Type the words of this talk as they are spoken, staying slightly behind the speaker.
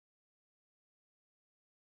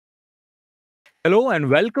Hello and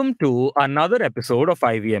welcome to another episode of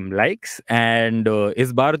IVM Likes. And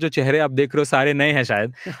इस बार जो चेहरे आप देख रहे हो सारे नए हैं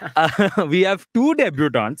शायद. We have two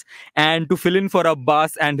debutants, and to fill in for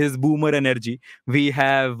Abbas and his boomer energy, we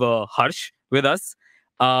have Harsh with us.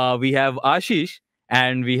 We have Ashish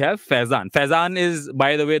and we have Faizan. Faizan is,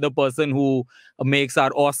 by the way, the person who makes our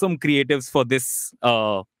awesome creatives for this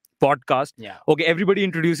podcast. Yeah. Okay, everybody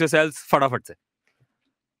introduce yourselves फटाफट से.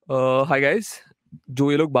 Hi guys, जो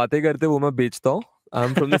ये लोग बातें करते हैं वो मैं बेचता हूँ. I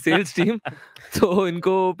am from the sales team. तो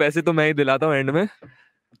इनको पैसे तो मैं ही दिलाता हूँ एंड में.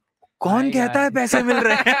 कौन Hi कहता है guys. पैसे मिल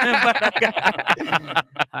रहे हैं?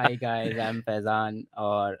 Hi guys, I am Faizan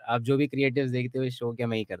और आप जो भी क्रिएटिव्स देखते हो इस शो के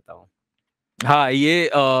मैं ही करता हूँ. हाँ, ये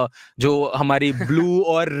जो हमारी ब्लू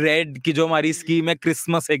और रेड की जो हमारी स्कीम है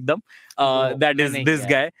क्रिसमस एकदम, दैट इज मैंने दिस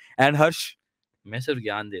किया गाय एंड हर्ष. मैं सिर्फ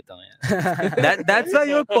ज्ञान देता हूँ यार. That's why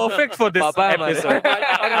you're perfect for this पापा है हमारे. episode.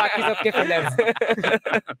 और बाकी सबके fillers.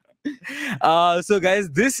 So guys,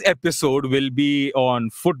 this episode will be on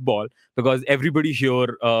football because everybody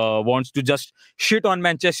here wants to just shit on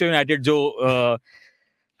Manchester United. जो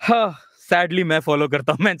sadly मैं follow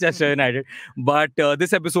करता हूँ Manchester United, but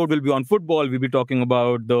this episode will be on football. We'll be talking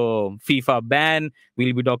about the FIFA ban.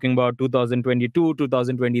 We'll be talking about 2022,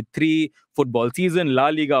 2023 football season, La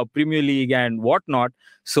Liga, Premier League, and whatnot.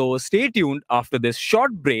 So stay tuned after this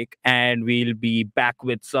short break, and we'll be back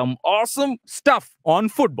with some awesome stuff on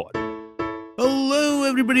football. Hello,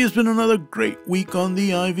 everybody. It's been another great week on the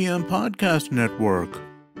IVM Podcast Network.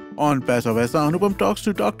 On Paisa Vaisa, Anupam talks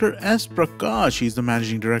to Dr. S. Prakash. He's the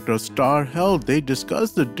managing director of Star Health. They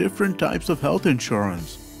discuss the different types of health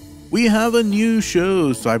insurance. We have a new show,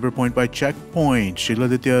 Cyberpoint by Checkpoint.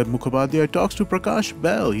 Shiladitya Mukhopadhyay talks to Prakash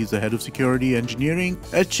Bell. He's the head of security engineering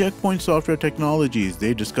at Checkpoint Software Technologies.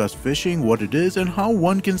 They discuss phishing, what it is, and how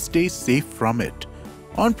one can stay safe from it.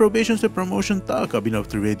 On Probation se Promotion Tak, Abhinav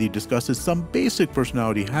Trivedi discusses some basic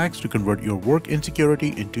personality hacks to convert your work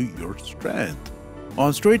insecurity into your strength.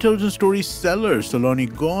 On Storytellers and Story Sellers, Saloni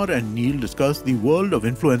Gaur and Neil discuss the world of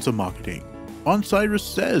influencer marketing. On Cyrus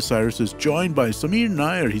Says, Cyrus is joined by Samir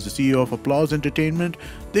Nair. He's the CEO of Applause Entertainment.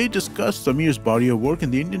 They discuss Samir's body of work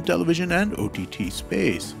in the Indian television and OTT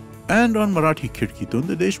space. And on Marathi Khidkitun,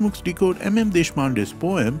 the Deshmukhs decode M.M. Deshpande's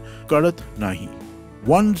poem, Karat Nahi.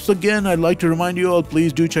 Once again, I'd like to remind you all,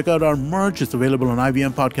 please do check out our merch. It's available on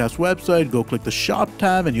IVM Podcast website. Go click the shop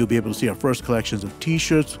tab and you'll be able to see our first collections of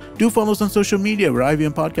t-shirts. Do follow us on social media. We're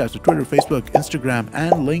IVM Podcast on Twitter, Facebook, Instagram,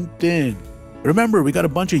 and LinkedIn. Remember, we got a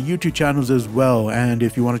bunch of YouTube channels as well. And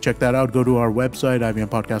if you want to check that out, go to our website,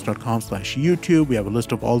 ivmpodcast.com/YouTube. We have a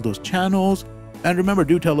list of all those channels. And remember,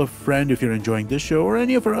 do tell a friend if you're enjoying this show or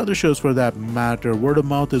any of our other shows for that matter. Word of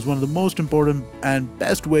mouth is one of the most important and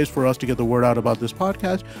best ways for us to get the word out about this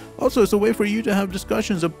podcast. Also, it's a way for you to have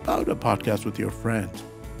discussions about a podcast with your friends.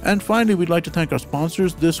 And finally, we'd like to thank our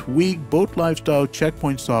sponsors this week, Boat Lifestyle,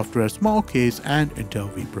 Checkpoint Software, Small Case, and Intel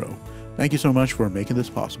vPro. Thank you so much for making this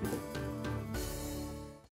possible.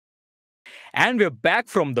 And we're back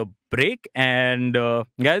from the break, and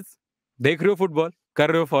guys, देख रहे हो football,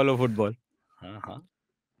 कर रहे हो follow football. हाँ.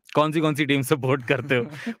 कौन सी team support करते हो?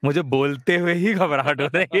 मुझे बोलते हुए ही घबराहट हो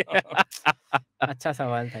रही है. अच्छा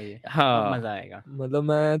सवाल था ये. हाँ. अब मजा आएगा. मतलब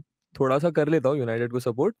मैं थोड़ा सा कर लेता हूँ यूनाइटेड को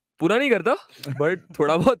सपोर्ट. पूरा नहीं करता, बट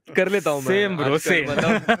थोड़ा बहुत कर लेता हूँ. Same bro, same.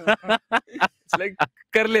 It's like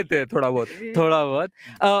कर लेते हैं थोड़ा बहुत.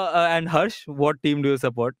 And Harsh, what team do you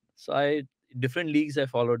support? So different leagues I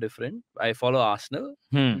follow different. I follow Arsenal.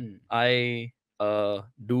 I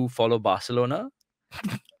do follow Barcelona.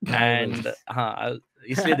 And हाँ,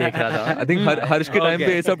 इसलिए देख रहा था. I think हर्ष के टाइम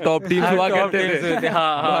पे ये सब टॉप टीम्स हुआ करते थे.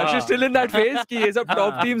 हर्ष is still in that phase कि ये सब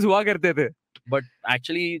टॉप टीम्स हुआ करते थे. But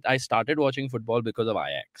actually, I started watching football because of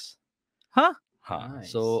Ajax. हाँ. हाँ.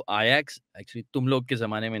 So Ajax actually तुम लोग के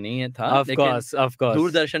जमाने में नहीं है था. Of course.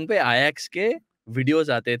 दूरदर्शन पे Ajax के वीडियोस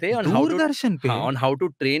आते थे on how to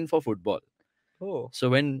train for football. Oh. So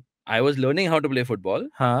when I was learning how to play football,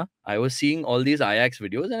 I was seeing all these Ajax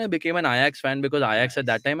videos and I became an Ajax fan because Ajax at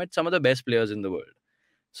that time had some of the best players in the world.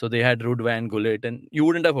 So they had Ruud van Gullit, and you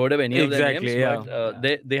wouldn't have heard of any of their names, but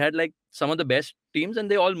they had like some of the best teams, and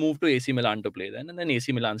they all moved to AC Milan to play then, and then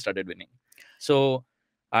AC Milan started winning. So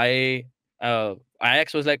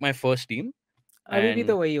Ajax was like my first team. अभी भी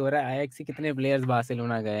तो वही हो रहा है. Ajax से कितने players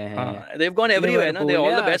Barcelona गए हैं. They've gone everywhere. No?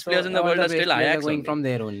 All the best players in the world are still Ajax. Going from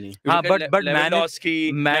there only. But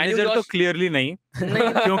manager तो clearly नहीं.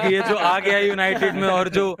 क्योंकि ये जो आ गया यूनाइटेड में और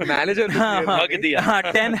जो मैनेजर भाग दिया.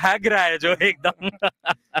 Ten Hag रहा है जो एकदम.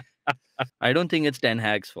 I don't think it's Ten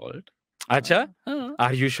Hag's fault. अच्छा?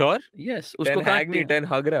 Are you sure? Yes. उसको Hag नहीं, Ten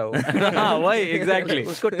Hag रहा हो. हाँ, वही exactly.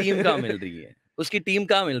 उसको टीम कहाँ मिल रही है? उसकी टीम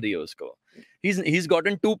कहाँ मिल रही है उसको? he's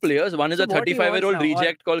gotten 2 players. One is So a what he 35-year-old wants now, or-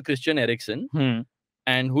 reject called Christian Eriksen,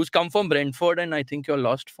 and who's come from Brentford, and I think you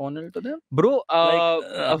lost 4-0 to them. Bro,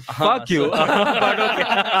 fuck you. so- But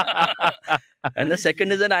okay. And the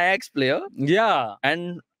second is an Ajax player, Yeah.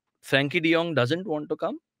 and Frankie de Jong doesn't want to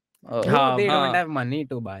come. No, हाँ, they don't हाँ. have money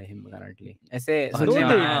to buy him currently. ऐसे No, सुनने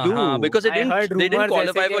they में आया। do. because I heard they didn't rumors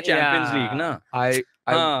qualify ऐसे for कि- Champions League, yeah. na. I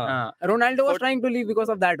हाँ. Ronaldo was For- trying to leave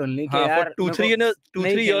because of that only. कि हाँ, यार, for 2-3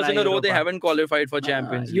 नहीं years in a खेलना row, they Europa. haven't qualified for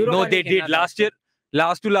Champions League. Europa No, नहीं they did. खेलना था।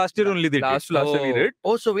 Last to last year only they did. last year we did.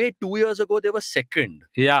 Oh, so wait, 2 years ago they were second,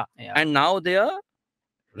 Yeah. Yeah. and now they are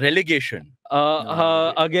relegation.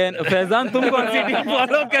 Again, Faizan, तुम कौन सी team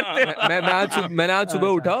follow करते हो? मैंने आज सुबह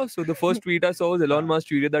उठा, so the first tweet I saw was Elon Musk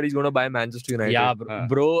tweeted that he's going to buy Manchester United. Yeah,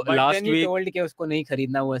 bro. But Last then he week. told कि उसको नहीं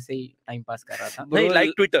खरीदना, वो ऐसे ही टाइम पास कर रहा था। नहीं,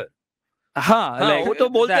 like Twitter. हाँ, हाँ, like वो तो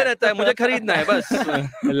बोलते that. रहता है मुझे खरीदना है बस.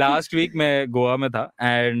 लास्ट वीक मैं गोवा में था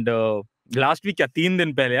एंड लास्ट वीक क्या 3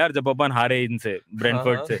 दिन पहले यार जब अपन हारे इनसे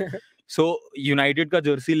ब्रेंटफोर्ड से सो यूनाइटेड का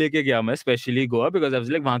जर्सी लेके गया मैं specially Goa because I was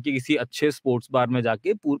like वहां की किसी अच्छे स्पोर्ट्स बार में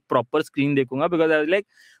जाके प्रॉपर स्क्रीन देखूंगा because I was like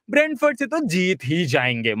Brentford से तो जीत ही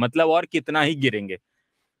जाएंगे मतलब और कितना ही गिरेंगे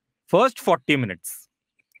first 40 minutes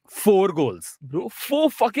 4 goals Bro, 4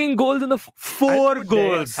 fucking goals in the 4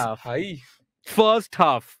 goals Hi. First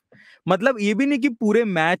half मतलब ये भी नहीं कि पूरे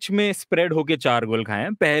मैच में स्प्रेड होके 4 गोल खाए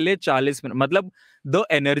हैं पहले 40 मिनट मतलब the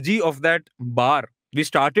energy of that bar we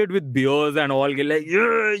started with bears and all like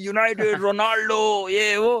ये यूनाइटेड रोनाल्डो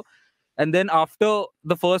ये वो and then after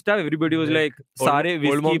the first half everybody was like सारे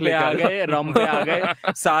विस्की पे आ गए रम पे आ गए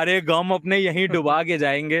सारे गम अपने यहीं डुबा के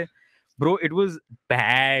जाएंगे bro it was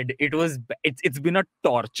bad it's been a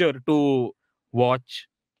torture to watch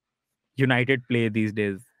United play these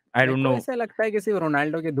days I don't know ऐसा लगता है कि सिर्फ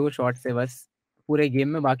रोनाल्डो के 2 शॉट से बस पूरे गेम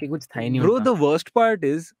में बाकी कुछ था ही नहीं bro उनका। the worst part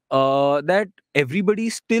is that everybody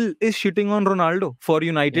still is shitting on Ronaldo for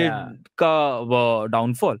United Yeah. ka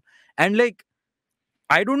downfall and like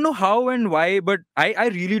I don't know how and why but I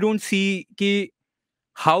really don't see ki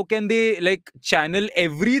how can they like channel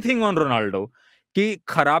everything on Ronaldo कि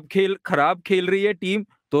खराब खेल रही है team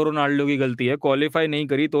तो Ronaldo की गलती है qualify नहीं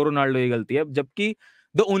करी तो रोनाल्डो की गलती है जबकि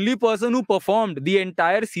the only person who performed the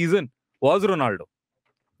entire season was Ronaldo.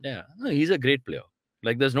 Yeah, no, he's a great player.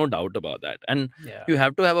 Like there's no doubt about that. And Yeah. you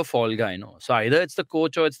have to have a fall guy, no? So either it's the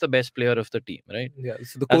coach or it's the best player of the team, right? Yeah,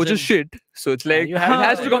 so the As coach is in- shit. So it's like You have it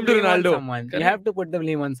has to put come to the blame on Ronaldo. someone. You Correct. have to put the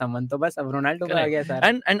blame on someone. तो बस अब Ronaldo पे आ Correct. गया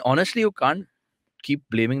सारा। And honestly, you can't keep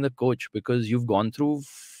blaming the coach because you've gone through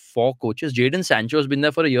 4 coaches. Jadon Sancho has been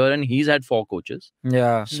there for a year and he's had 4 coaches.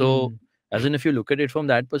 Yeah. So as in if you look at it from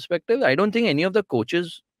that perspective, I don't think any of the coaches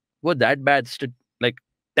were that bad. Like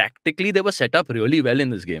tactically, they were set up really well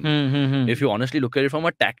in this game. If you honestly look at it from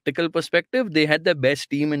a tactical perspective, they had the best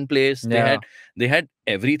team in place. Yeah. They had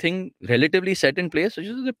everything relatively set in place. So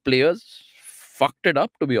just the players fucked it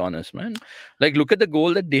up, to be honest, man. Like look at the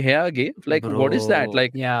goal that De Gea gave. Like what is that? Bro.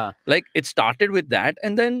 Like Yeah. like it started with that,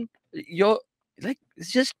 and then you're like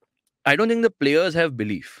it's just I don't think the players have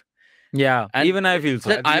belief. Yeah. And Even I feel so.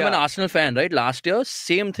 Like, I'm an Arsenal fan, right? Last year,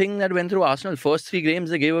 same thing that went through Arsenal. First 3 games,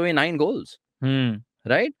 they gave away 9 goals,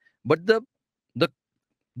 right? But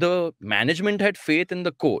the management had faith in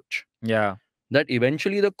the coach Yeah. that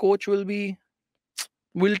eventually the coach will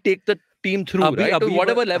take the team through, right? To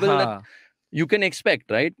whatever level that you can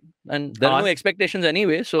expect, right? And there are no expectations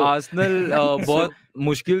anyway. So Arsenal बहुत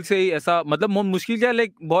मुश्किल से ही ऐसा मतलब मुश्किल क्या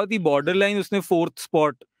like बहुत ही border line उसने 4th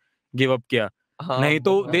spot give up किया नहीं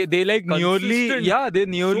तो they like nearly consistent. they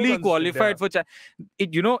nearly consistent, qualified for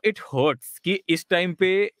it it hurts कि इस टाइम पे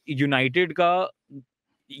यूनाइटेड का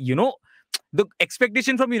the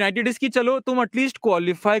expectation from United is कि चलो तुम एटलीस्ट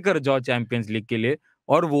क्वालिफाई कर जाओ चैंपियंस लीग के लिए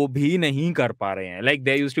और वो भी नहीं कर पा रहे हैं like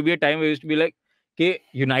there used to be a time where used to be like कि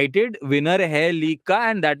यूनाइटेड विनर है लीग का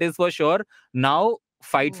and that is for sure now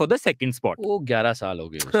fight for the second spot. वो 11 साल हो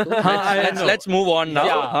गए उसको. I know. Let's move on now.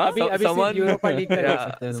 Yeah. Huh? अभी सिर्फ someone- यूरोपा लीग का देख Yeah,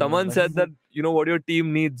 सकते हैं someone said that what your team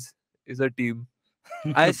needs is a team.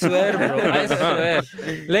 I swear bro, I swear.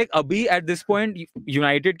 Like अभी at this point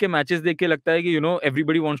United के matches देख के लगता है कि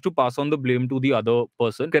everybody wants to pass on the blame to the other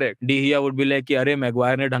person. Correct. De Gea would be like कि अरे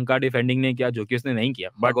Maguire ने ढंग का डिफेंडिंग नहीं किया जो कि उसने नहीं किया.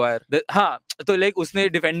 But Maguire. हाँ तो लाइक उसने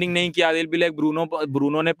डिफेंडिंग नहीं किया they'll be like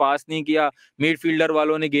ब्रूनो ने पास नहीं किया मिडफील्डर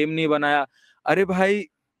वालों ने गेम नहीं बनाया. अरे भाई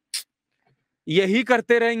यही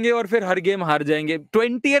करते रहेंगे और फिर हर गेम हार जाएंगे.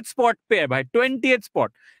 20th स्पॉट पे है भाई 20th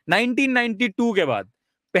स्पॉट 1992 के बाद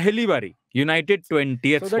पहली बारी यूनाइटेड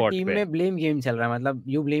 20th स्पॉट टीम पे. में ब्लेम गेम चल रहा है मतलब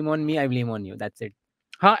you blame on me I blame on you that's it.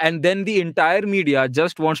 हाँ and then the entire media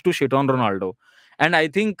just wants to shit on Ronaldo and I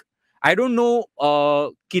think I don't know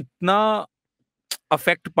कितना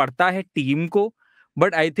affect पड़ता है टीम को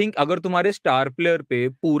but I think अगर तुम्हारे star player पे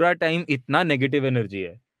पूरा time इतना नेगेटिव एनर्जी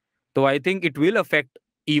है तो I think it will affect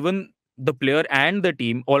even the player and the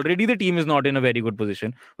team. Already the team is not in a very good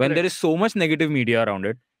position when there is so much negative media around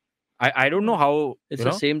it. I don't know how It's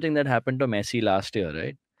the same thing that happened to Messi last year,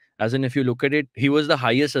 right? As in, if you look at it, he was the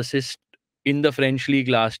highest assist in the French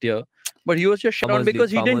league last year, but he was just shut down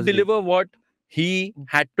because he didn't deliver what he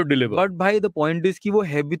had to deliver. But bhai, the point is कि वो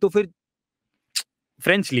है भी तो फिर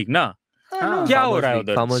French league ना क्या हो रहा है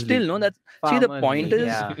उधर? Still, no, that's see the point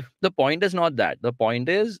is the point is not that. The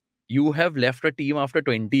point is you have left a team after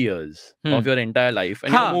 20 years of your entire life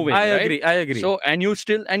and you're moving. I agree. So and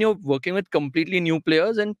you're working with completely new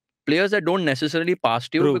players and players that don't necessarily pass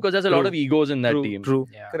to you because there's a lot of egos in that team. True.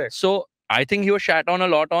 Correct. So I think he was shat on a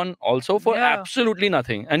lot on also for absolutely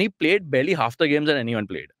nothing. And he played barely half the games that anyone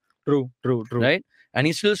played. True. Right? And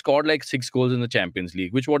he still scored like 6 goals in the Champions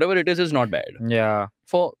League, which whatever it is not bad. Yeah.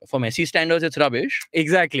 For Messi standards, it's rubbish.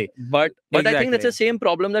 Exactly. But I think that's the same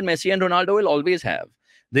problem that Messi and Ronaldo will always have.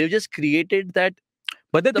 They've just created that.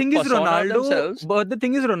 But the thing is,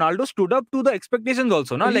 Ronaldo stood up to the expectations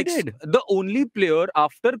also. Na? Like, the only player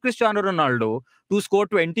after Cristiano Ronaldo to score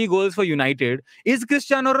 20 goals for United is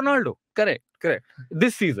Cristiano Ronaldo. Correct.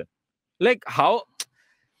 This season. Like,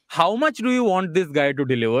 how much do you want this guy to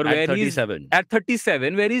deliver? At 37. At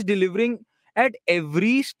 37, where he's delivering at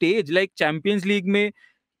every stage. Like, Champions League में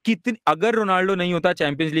अगर Ronaldo नहीं होता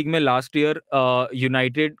champions league में last year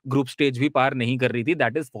United group stage भी पार नहीं कर रही थी,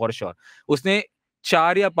 दैट इज फॉर श्योर. उसने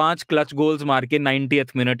 4 या 5 क्लच गोल्स मार के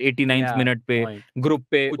 90th मिनट 89th मिनट पे ग्रुप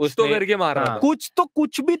पे कुछ तो करके मारा,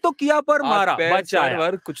 कुछ भी तो किया पर मारा, बचाया,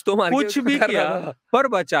 कुछ तो मार कुछ भी किया पर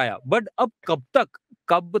बचाया. बट अब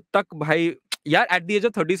कब तक भाई यार, at the age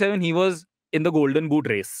of 37 he was in the golden boot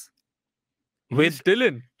race with still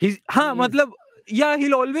in. हाँ मतलब yeah,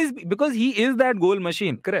 he'll always be, because he is that goal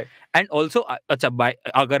machine. Correct. And also अच्छा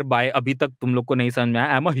अगर अभी तक तुम लोग को नहीं समझ में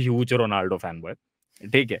आया, I'm a huge Ronaldo fan boy.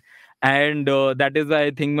 ठीक है. And that is why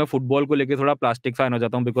I think मैं फुटबॉल को लेके थोड़ा प्लास्टिक फैन हो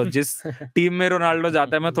जाता हूँ, because जिस टीम में रोनाल्डो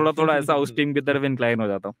जाता है मैं थोड़ा ऐसा उस टीम की तरफ इंक्लाइन हो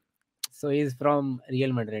जाता हूँ. So he's from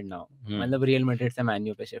Real Madrid now. मतलब Real Madrid से Man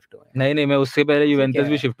U पे शिफ्ट हुआ है. नहीं मैं उससे पहले यूवेंटस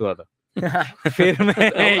भी शिफ्ट हुआ था. फिर मैं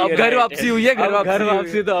अब घर वापसी हुई है, घर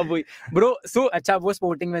वापसी तो अब हुई ब्रो. सो अच्छा वो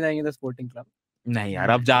स्पोर्टिंग में जाएंगे तो स्पोर्टिंग क्लब नहीं यार,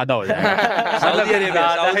 अब ज्यादा हो जाएगा. सऊदी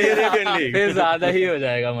अरेबियन लीग फिर ज्यादा ही हो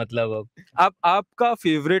जाएगा. मतलब अब आपका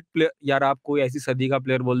फेवरेट प्लेयर, यार आप कोई ऐसी सदी का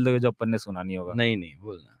प्लेयर बोल दोगे जो अपन ने सुना नहीं होगा. नहीं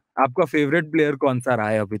बोलना. आपका फेवरेट प्लेयर कौन सा रहा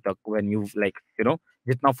है अभी तक, व्हेन यू लाइक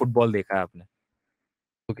जितना फुटबॉल देखा है आपने?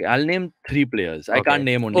 Okay, I'll name 3 players. I can't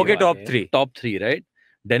name only. Okay, one. Top 3, right?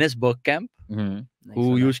 Dennis Bergkamp, who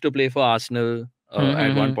used to play for Arsenal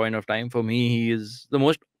at one point of time. For me, he is the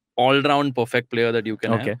most all-round perfect player that you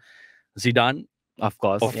can have. Zidane, of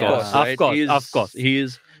course. Of course. He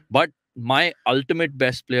is. But my ultimate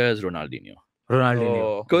best player is Ronaldinho.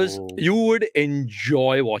 Because you would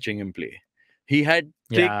enjoy watching him play. He had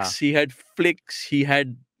tricks, he had flicks, he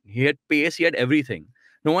had pace, he had everything.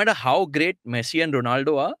 No matter how great Messi and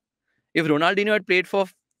Ronaldo are, if Ronaldinho had played for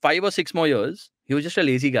 5 or 6 more years, he was just a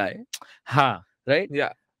lazy guy. Right?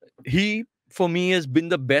 Yeah. He, for me, has been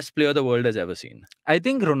the best player the world has ever seen. I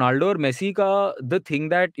think Ronaldo और Messi का the thing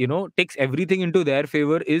that takes everything into their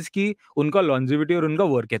favor is कि उनका longevity और उनका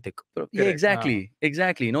work ethic. Yeah,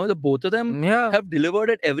 exactly. You know, the both of them have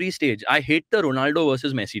delivered at every stage. I hate the Ronaldo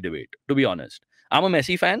versus Messi debate, to be honest. I'm a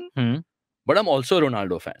Messi fan, but I'm also a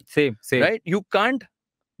Ronaldo fan. Same. Right? You can't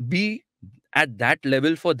be at that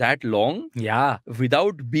level for that long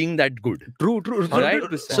without being that good. True. Right?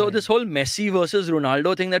 So this whole Messi versus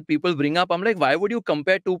Ronaldo thing that people bring up, I'm like, why would you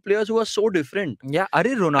compare two players who are so different? Yeah,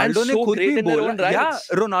 अरे Ronaldo ने खुद भी बोला. Yeah,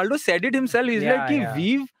 Ronaldo said it himself. He's like कि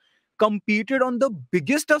we've competed on the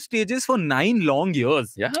biggest of stages for 9 long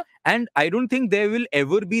years. Yeah. And I don't think there will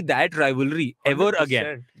ever be that rivalry ever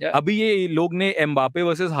again. Yeah. अभी ये लोग ने Mbappe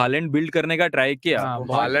versus Holland build करने का try किया.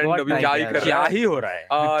 Holland अभी क्या ही हो रहा है?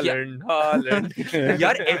 हालैंड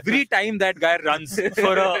यार every time that guy runs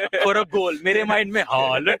for a goal, मेरे माइंड में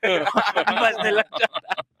हालैंड बजने लग जाता.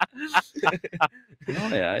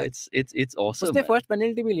 Yeah, it's awesome. उसने फर्स्ट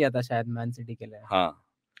पेनल्टी भी लिया था शायद मैन सिटी के लिए. हाँ.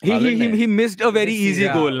 He missed a very easy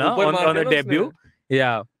goal ना on a debut.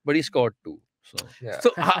 Yeah, but he scored 2. So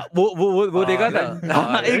वो देखा था.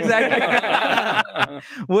 Exactly.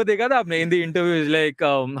 वो देखा था आपने in the interview. It's like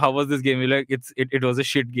how was this game? Like it was a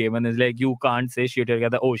shit game, and it's like you can't say shit. You're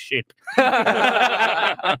like, oh shit.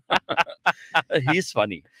 He's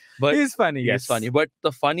funny. But he's funny. Yes, he's funny. But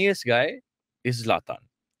the funniest guy is Zlatan.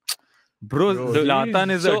 Bro, Zlatan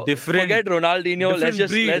is a different. Forget Ronaldinho.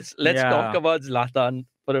 Different Let's talk about Zlatan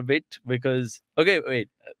for a bit, because okay, wait.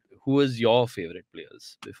 Who was your favorite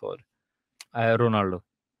players before? Ronaldo.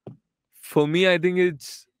 For me, I think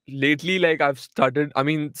it's lately like I've started. I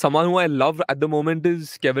mean, someone who I love at the moment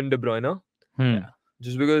is Kevin De Bruyne. Hmm.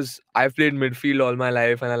 Just because I've played midfield all my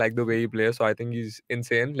life and I like the way he plays, so I think he's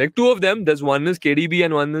insane. Like two of them, there's one is KDB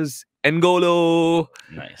and one is N'Golo.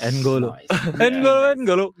 Nice. N'Golo. Nice.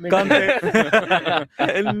 N'Golo. Kante.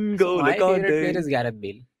 N'Golo My favorite player Kante. is Gareth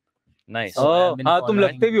Bale. Nice. So Oh, I've been हाँ तुम following-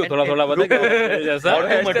 लगते भी हो थोड़ा पता क्या है? जैसा और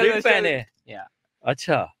तू Madrid fan है? Yeah.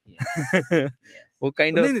 अच्छा. Yes. वो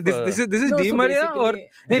kind of. नहीं, this is No, Di so Maria basically- or Di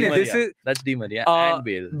नहीं, this Maria. is That's Di Maria and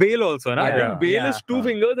Bale. Bale also, na? I Yeah. think Bale Yeah. is two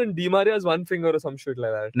fingers and Di Maria is one finger or some shit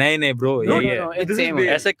like that. नहीं, bro. No, यही no, है. it's This is same.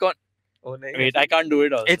 Bale. ऐसे कौन? Oh, nahi. Wait, I can't do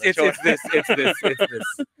it also. It's this.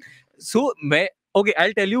 So okay,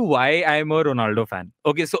 I'll tell you why I'm a Ronaldo fan.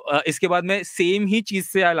 Okay, so इसके बाद मैं same ही चीज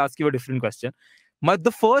से I'll ask you a different question.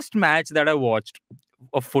 The first match that I watched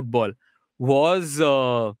of football was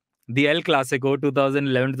the El Clasico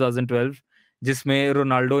 2011-2012 जिसमें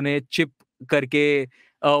Ronaldo ने chip करके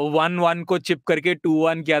 1-1 को chip करके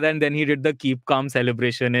 2-1 किया था and then he did the keep calm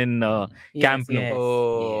celebration in Camp Nou. Yes,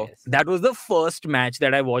 Oh. yes. That was the first match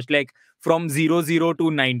that I watched, like from 0-0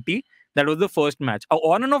 to 90. That was the first match.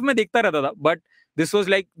 On and off मैं देखता रहता था, but this was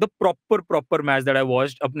like the proper match that I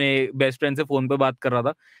watched. अपने best friend से phone पे बात कर रहा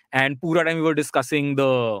था and पूरा time we were discussing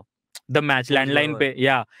the match landline पे,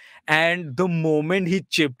 yeah. And the moment he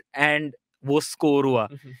chipped and वो score हुआ,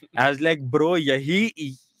 I was like, bro,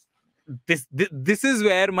 this is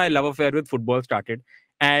where my love affair with football started,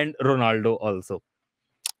 and Ronaldo also.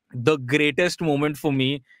 The greatest moment for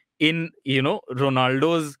me in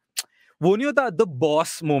Ronaldo's वो नहीं होता the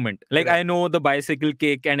boss moment. Like I know the bicycle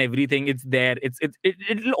kick and everything, it's there.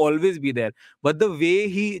 It'll always be there. But the way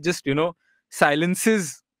he just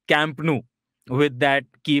silences Camp Nou with that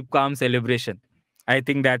keep calm celebration, I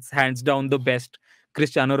think that's hands down the best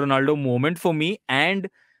Cristiano Ronaldo moment for me, and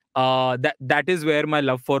that is where my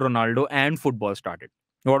love for Ronaldo and football started.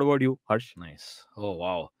 What about you, Harsh? Nice. Oh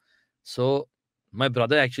wow. So my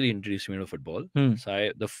brother actually introduced me to football.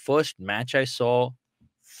 So the first match I saw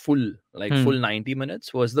full 90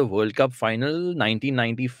 minutes was the World Cup final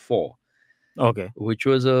 1994. Okay. Which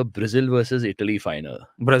was a Brazil versus Italy final.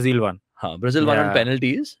 Brazil won. Brazil won on Yeah.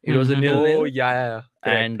 penalties. It was a 0-0. Oh, yeah.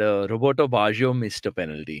 And Roberto Baggio missed a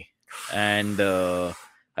penalty. And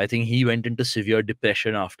I think he went into severe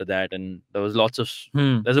depression after that. And there was lots of...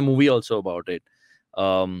 There's a movie also about it.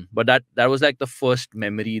 But that was like the first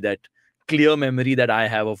clear memory that I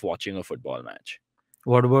have of watching a football match.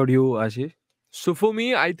 What about you, Ashish? So for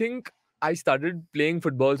me, I think I started playing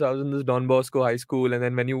football. So I was in this Don Bosco High School, and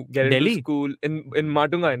then when you get Delhi? into school in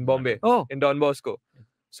Matunga in Bombay, Oh. in Don Bosco.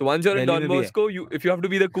 So once you're in Delhi Don में भी है. Bosco, if you have to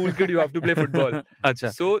be the cool kid, you have to play football.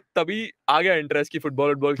 अच्छा. So तभी आ गया interest कि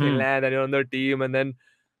football खेलना है, then you're on the team, and then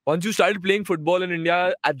once you started playing football in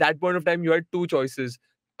India, at that point of time, you had two choices.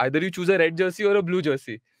 Either you choose a red jersey or a blue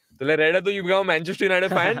jersey. So like red है तो you become a Manchester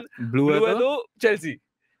United fan. Blue है तो Chelsea.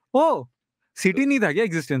 Oh. City नहीं था क्या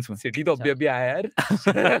existence में? City तो अभी आया यार.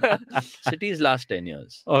 City's last 10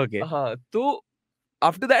 years. Okay. हाँ तो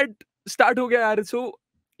after that start हो गया यार. So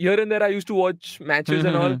here and there I used to watch matches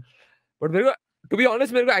and all. But मेरे को to be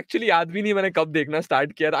honest मेरे को actually याद भी नहीं मैंने कब देखना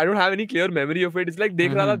start किया. I don't have any clear memory of it. It's like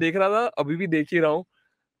देख रहा था अभी भी देख ही रहा हूँ.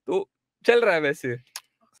 तो चल रहा है वैसे.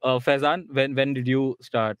 Faizan, when did you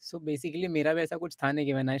start? So basically मेरा भी ऐसा कुछ था नहीं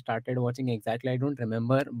कि when I started watching exactly I don't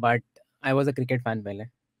remember, but I was a cricket fan पहले.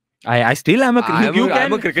 I still am a cricketer.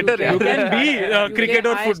 I'm a cricketer. You can be cricket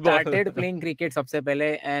or football. I started playing cricket सबसे पहले,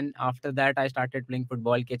 and after that I started playing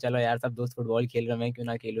football. कि चलो यार सब दोस्त football खेल रहे हैं क्यों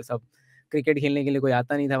ना खेलूं. सब क्रिकेट खेलने के लिए कोई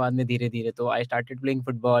आता नहीं था. बाद में धीरे-धीरे तो I started playing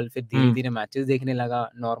football. फिर धीरे-धीरे मैचेस देखने लगा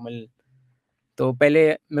नॉर्मल. तो पहले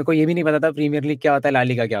मेरे को ये भी नहीं पता था प्रीमियर लीग क्या होता है, ला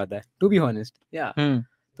लीगा क्या होता है. टू बी ऑनेस्ट, या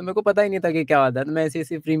तो मेरे को पता ही नहीं था कि क्या होता है. तो मैं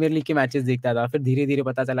ऐसे प्रीमियर लीग के मैचेस देखता था. फिर धीरे-धीरे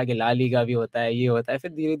पता चला कि ला लीगा भी होता है, ये होता है.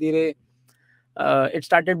 फिर धीरे-धीरे इट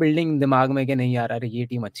स्टार्टेड बिल्डिंग दिमाग में कि नहीं यार, अरे ये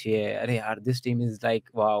टीम अच्छी है, अरे यार this team is like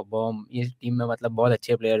wow Baum, ये टीम में मतलब बहुत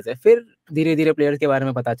अच्छे प्लेयर्स है. फिर धीरे-धीरे प्लेयर्स के बारे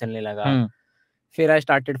में पता चलने लगा. फिर I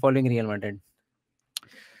started following real Madrid.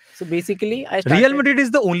 So basically, Real Madrid is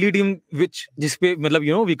the only team which जिसपे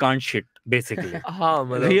मतलब we can't shit basically. हाँ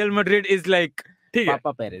मतलब Real Madrid is like ठीक है.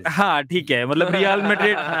 Papa Perez. हाँ ठीक है मतलब Real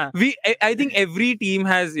Madrid. I think every team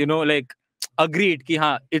has like agreed कि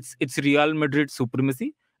हाँ it's Real Madrid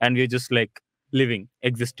supremacy and we're just like living,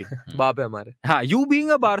 existing. बाप है हमारे. हाँ, you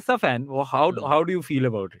being a Barca fan, how do you feel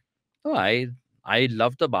about it? Oh, I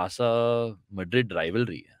love the Barca Madrid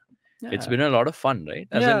rivalry. Yeah. It's been a lot of fun, right?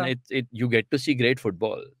 As in you get to see great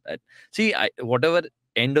football. Whatever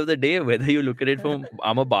end of the day, whether you look at it from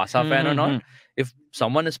I'm a Barca fan or not, if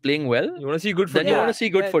someone is playing well, You want to see good then football. you want to see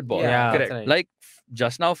good football. Yeah, correct. Right. Like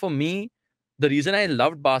just now for me, the reason I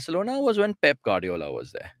loved Barcelona was when Pep Guardiola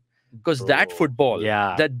was there. Because that football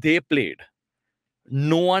that they played,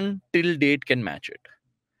 no one till date can match it.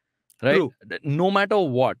 Right? True. No matter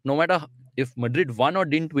what, no matter if Madrid won or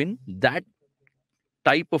didn't win, that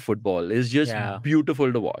type of football is just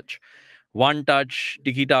beautiful to watch. One touch,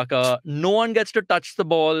 tiki-taka. No one gets to touch the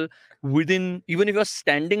ball within, even if you're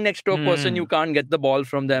standing next to a person, you can't get the ball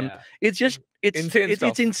from them. Yeah. It's just,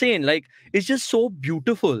 it's insane. Like, it's just so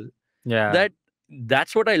beautiful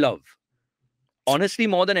that's what I love. Honestly,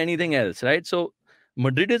 more than anything else, right? So,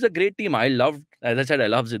 Madrid is a great team. As I said, I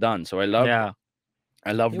love Zidane. So, I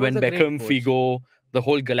loved when Beckham, Figo, the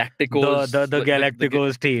whole Galacticos. The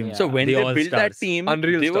Galacticos team. So, when they built that team,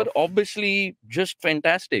 Unreal they stuff. were obviously just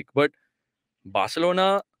fantastic. But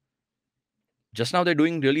Barcelona, just now they're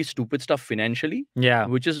doing really stupid stuff financially. Yeah.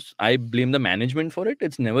 Which is, I blame the management for it.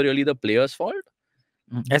 It's never really the players' fault.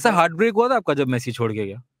 ऐसा heart break हुआ था आपका जब Messi छोड़ के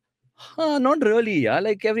गया? Not really, yeah.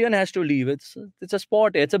 Like everyone has to leave. It's a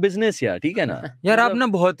sport. It's a business, yeah. ठीक है ना? यार आप ना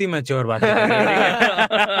बहुत ही मैच्योर बात कर रहे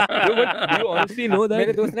हैं। You honestly know that?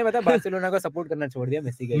 मेरे दोस्त ने बताया बार्सिलोना को सपोर्ट करना छोड़ दिया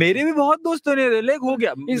मेसी के। मेरे भी बहुत दोस्तों ने लाइक हो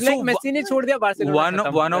गया। It's like मेसी ने छोड़ दिया Barcelona.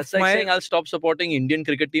 One of like my saying I'll stop supporting Indian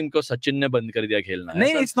cricket team को सचिन ने बंद कर दिया खेलना।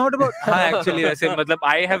 नहीं, it's not about हाँ actually वैसे मतलब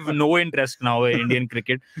I have no interest now in Indian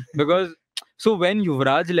cricket because so when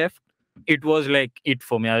Yuvraj left it was like it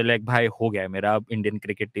for me. I was like भाई हो गया मेरा अब इंडियन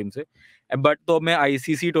क्रिकेट टीम से। बट तो मैं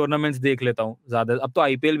आईसीसी टूर्नामेंट्स देख लेता हूँ ज्यादा। अब तो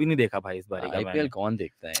आईपीएल भी नहीं देखा भाई इस बार। आईपीएल कौन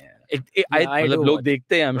देखता है यार? मतलब लोग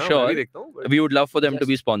देखते हैं, I'm sure. We would love for them to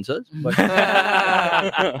be sponsors. But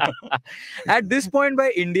at this point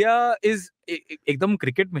by India is एकदम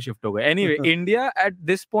क्रिकेट में शिफ्ट हो गया। Anyway, India at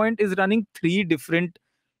this point is running 3 different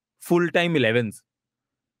full-time 11s.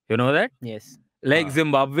 You know that? Yes. Like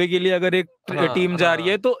Zimbabwe के लिए अगर एक team जा रही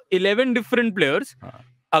है तो 11 different players.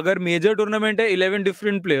 अगर मेजर टूर्नामेंट है 11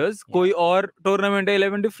 different players, कोई और टूर्नामेंट है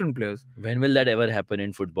 11 different players. When will that ever happen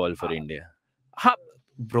in football for India? हाँ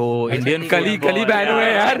ब्रो, इंडियन कली बैन हुए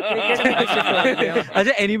यार।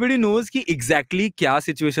 अच्छा, anybody knows कि exactly क्या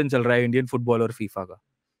situation चल रहा है इंडियन फुटबॉल और फीफा का?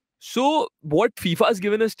 So what FIFA has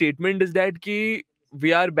given a statement is that ki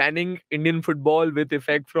we are banning Indian football with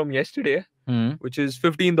effect from yesterday, which is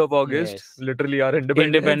 15th of August, literally our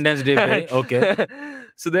Independence Day. Okay.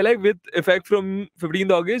 So they're like with effect from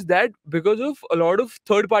 15th August that because of a lot of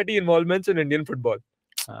third party involvements in Indian football.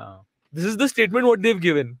 This is the statement what they've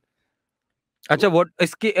given. अच्छा, what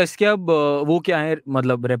इसके अब वो क्या है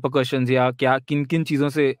मतलब repercussions या क्या किन चीजों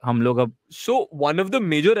से हम लोग अब? So one of the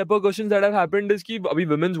major repercussions that have happened is कि अभी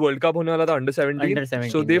women's world cup होने वाला था under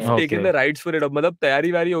 17. So they've taken the rights for it. अब मतलब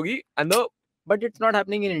तैयारी वारी होगी and the but it's not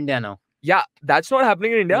happening in India now. Yeah, that's not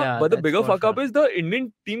happening in India. But the bigger fuck up is the Indian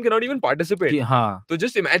team cannot even participate. हाँ. So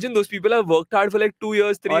just imagine those people have worked hard for like 2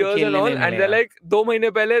 years, 3 years and all, and they're like 2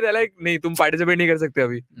 महीने पहले they're like नहीं तुम participate नहीं कर सकते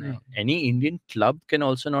अभी. Any Indian club can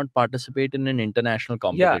also not participate in an international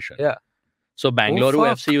competition. Yeah. So Bangalore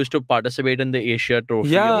FC used to participate in the Asia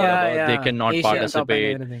Trophy. They cannot Asia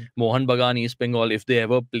participate. Mohan Bagan East Bengal, if they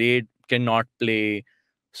ever played, cannot play.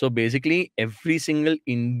 So basically, every single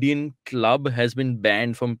Indian club has been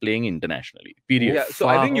banned from playing internationally. Period. Yeah, so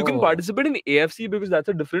I think you can participate in AFC because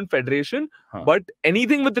that's a different federation. But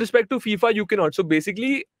anything with respect to FIFA, you cannot. So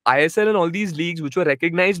basically, ISL and all these leagues which were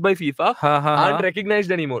recognized by FIFA aren't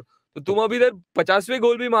recognized anymore. तो तुम अभी इधर 50वें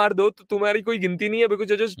गोल भी मार दो तो तुम्हारी कोई गिनती नहीं है because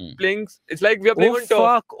you're just playing. It's like we are playing on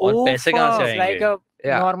turf. और पैसे कहाँ से आएंगे? Like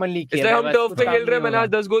a normal league. It's like हम turf पे खेल रहे हैं, मैंने आज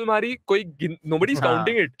 10 गोल मारी, कोई nobody's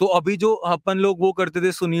counting it. तो अभी जो अपन लोग वो करते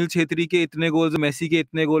थे सुनील छेत्री के इतने गोल, मेसी के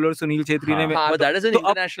इतने गोल और सुनील छेत्री ने but that is an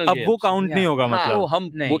international game. अब वो काउंट नहीं होगा मतलब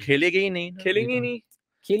हम वो खेलेंगे ही नहीं. खेलेंगे ही नहीं.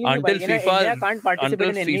 Until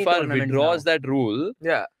FIFA withdraws that rule.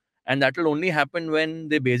 Yeah. And that will only happen when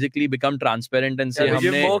they basically become transparent and say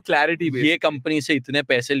give more clarity. ये कंपनी से इतने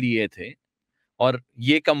पैसे लिए थे और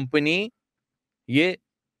ये कंपनी ये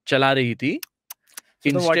चला रही थी.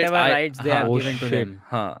 So whatever rights they are given to them.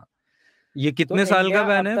 हाँ. ये कितने साल का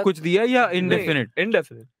बैन है? कुछ दिया या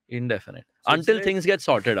indefinite? Until things get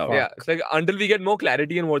sorted out. Yeah, it's like until we get more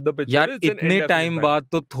clarity in what the picture यार is. इतने टाइम बाद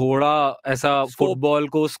तो थोड़ा ऐसा फुटबॉल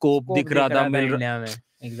को स्कोप दिख रहा था इंडिया में.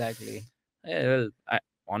 Exactly. Well,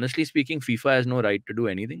 honestly speaking, FIFA has no right to do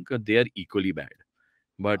anything because they are equally bad.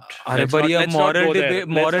 But अरे पर ये moral debate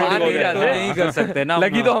नहीं कर सकते ना.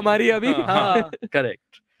 लगी तो हमारी अभी.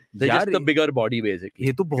 Correct. They're just the bigger body basically.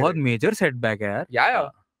 ये तो बहुत major setback है यार.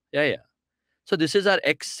 Yeah. So this is our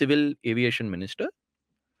ex-civil aviation minister.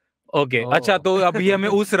 Okay. अच्छा तो अभी हमें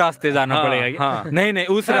उस रास्ते जाना पड़ेगा. नहीं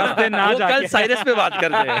उस रास्ते ना जाके. कल साइरस पे बात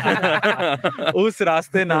करते हैं. उस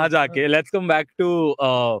रास्ते ना जाके. Let's come back to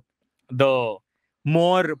the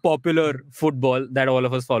more popular football that all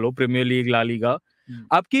of us follow, Premier League, La Liga.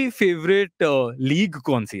 आपकी favorite league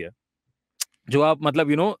कौन सी है? जो आप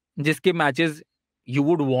मतलब जिसके matches you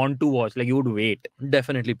would want to watch, like you would wait.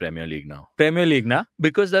 Definitely Premier League now. Premier League ना?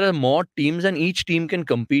 Because there are more teams and each team can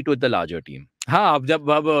compete with the larger team. हाँ,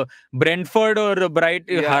 अब Brentford और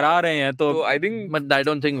bright हरा रहे हैं तो I think, but I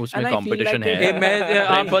don't think उसमें competition like है.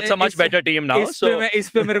 Brentford's a much better team now. इस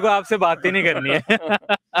पे मेरे को आपसे बात ही नहीं करनी है.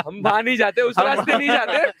 हम वहां नहीं जाते, उस रास्ते नहीं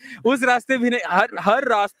जाते. उस रास्ते भी नहीं. हर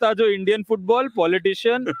रास्ता जो इंडियन फुटबॉल,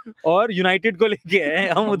 पॉलिटिशियन और यूनाइटेड को लेके है,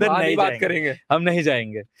 हम उधर नहीं बात करेंगे. हम नहीं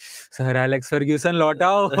जाएंगे. Sir Alex Ferguson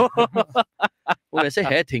लौटाओ. वो वैसे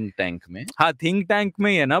है थिंक टैंक में. हाँ, थिंक टैंक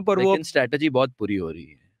में ही है ना, पर वो लेकिन स्ट्रेटजी बहुत पूरी हो रही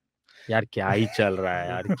है. यार क्या ही चल रहा है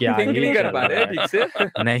यार, क्या ही नहीं कर पा रहे ठीक से.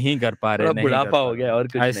 नहीं कर पा रहे. बुढ़ापा हो गया और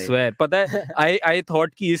कुछ I नहीं. swear, पता है, I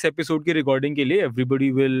thought कि इस एपिसोड की रिकॉर्डिंग के लिए everybody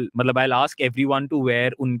will, मतलब I'll ask everyone to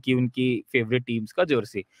wear उनकी फेवरेट टीम्स का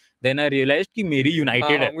जर्सी. Then I realized कि मेरी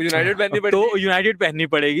यूनाइटेड है, यूनाइटेड पहननी पड़ेगी. तो यूनाइटेड पहननी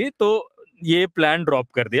पड़ेगी. तो ये प्लान ड्रॉप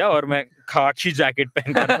कर दिया और मैं खाकी जैकेट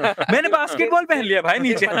पहनकर मैंने बास्केटबॉल पहन लिया भाई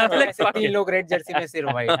नीचे. तीन लोग रेड जर्सी में सिर्फ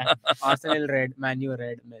white, Arsenal red, man you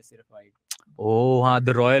read, में सिर्फ व्हाइट. ओह हाँ, द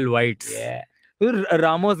रॉयल व्हाइट्स.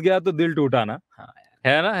 रामोस गया तो दिल टूटा ना.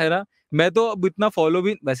 है ना. मैं तो अब इतना फॉलो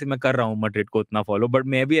भी वैसे मैं कर रहा हूँ मैड्रिड को उतना फॉलो, बट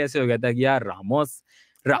मैं भी ऐसे हो गया था कि यार रामोस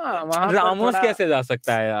कैसे जा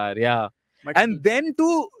सकता है यार. या and then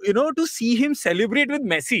to see him celebrate with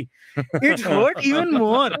Messi, it hurt even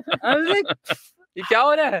more. I was like, ये क्या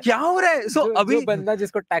हो रहा है? So अभी जो बंदा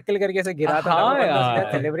जिसको टैकल करके ऐसे गिरा था,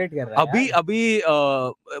 सेलिब्रेट कर रहा है. अभी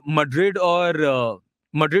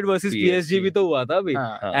Madrid versus PSG भी तो हुआ था अभी,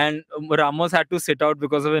 and Ramos had to sit out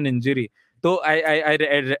because of an injury. So I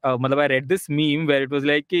read this meme where it was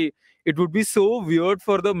like कि it would be so weird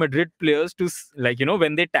for the Madrid players to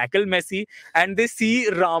when they tackle Messi and they see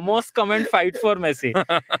Ramos come and fight for Messi.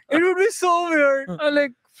 It would be so weird.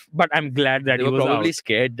 Like, but I'm glad that they he were was probably out.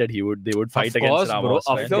 scared that they would fight Of course, against Ramos.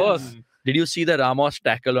 Bro, of course. Did you see the Ramos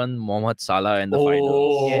tackle on Mohamed Salah in the final?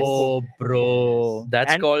 Oh, bro.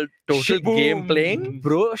 That's called total game playing.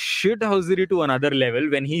 Bro, shithousery to another level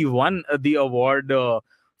when he won the award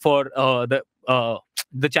for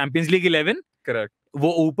the Champions League 11. Correct. वो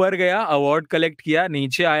ऊपर गया, award collect किया,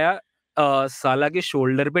 नीचे आया, साला के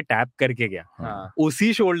shoulder पे tap करके गया.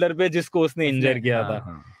 उसी शोल्डर पे जिसको उसने इंजर किया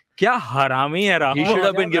था. क्या हरामी है Ramos. He should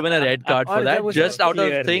have been given a red card for that. Just out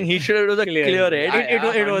of thing, he should have. It was a clear red.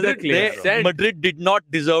 It was a clear. Madrid did not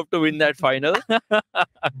deserve to win that final,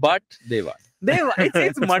 but they won.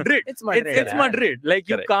 It's Madrid. It's Madrid. Like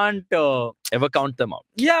you can't ever count them out.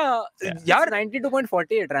 Yeah.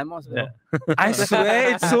 92.48 Ramos. I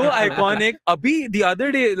swear it's so iconic. Abhi the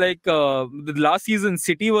other day, like the last season,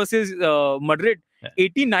 City versus Madrid,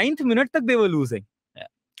 89th minute tak they were losing,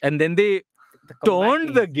 and then they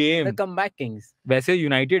turned the game. The comeback kings. वैसे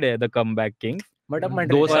United है the comeback kings. But अब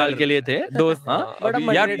 2 साल के लिए थे.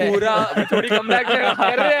 यार पूरा थोड़ी कमबैक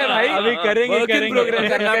कर रहे हैं भाई. अभी करेंगे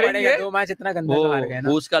करना पड़ेगा. 2 मैच इतना गंदा हार गए ना.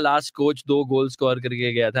 वो उसका लास्ट कोच 2 गोल स्कोर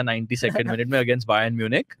करके गया था 92nd मिनट में against Bayern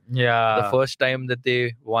Munich. Yeah. The first time that they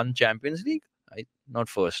won Champions League. Not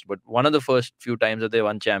first, but one of the first few times that they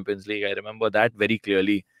won Champions League. I remember that very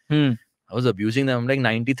clearly. I was abusing them. I'm like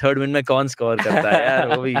 93rd minute में कौन score करता है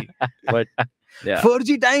यार वो भी. But yeah.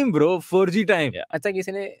 4G time bro, 4G time. Yeah. अच्छा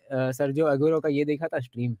किसी ने सर्जियो अगुएरो का ये देखा था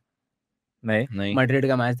स्ट्रीम? नहीं. मैड्रिड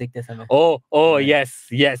का मैच देखते समय. Oh yes.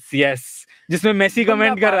 जिसमें मेसी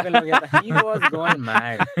कमेंट कर रहा है. He was going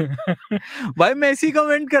mad. भाई मेसी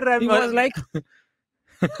कमेंट कर रहा है. He was like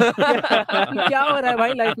क्या हो रहा है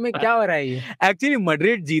भाई लाइफ में, क्या हो रहा है ये? Actually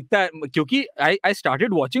मैड्रिड जीतता है क्योंकि I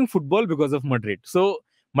started watching football because of Madrid. So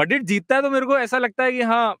Madrid जीतता है तो मेरे को ऐसा लगता है कि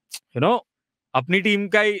हाँ अपनी टीम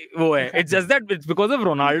का ही वो है. It's just that it's because of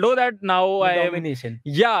Ronaldo that now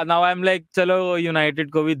now I'm like चलो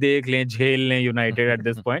यूनाइटेड को भी देख लें, झेल लें United at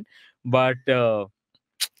this point. But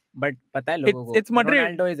पता है लोगों को it's Madrid.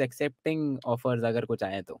 Ronaldo is accepting offers अगर कुछ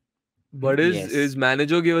आए तो. But his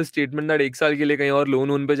manager gave a statement that 1 साल के लिए कहीं और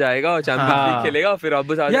लोन पे जाएगा और चैंपियंस लीग खेलेगा फिर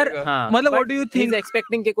वापस आ जाएगा. मतलब what do you think? He's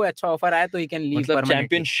expecting कि कोई अच्छा ऑफर आए तो he can leave मतलब permanently.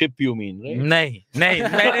 championship you mean, right? नहीं.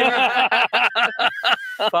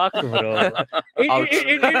 Fuck bro.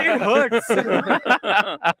 It hurts.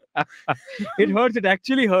 It hurts. It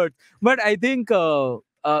actually hurts. But I think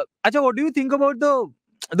Acha, what do you think about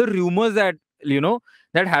the rumors that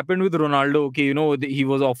that happened with Ronaldo? Okay, he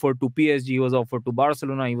was offered to PSG, he was offered to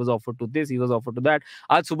Barcelona, he was offered to this, he was offered to that.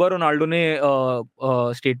 आज सुबह Ronaldo ने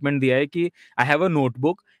statement दिया है कि I have a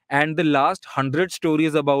notebook and the last 100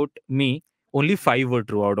 stories about me only 5 were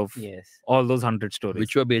true out of all those 100 stories.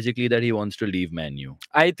 Which were basically that he wants to leave Man U.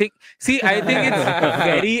 I think it's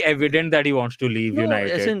very evident that he wants to leave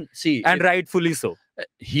United. And rightfully so.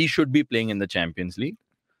 He should be playing in the Champions League.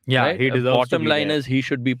 Yeah, right? He deserves bottom to be line there. is he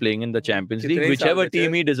should be playing in the Champions League. Whichever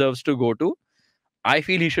team he deserves to go to. I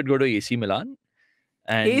feel he should go to AC Milan.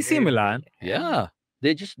 And AC Milan? Yeah.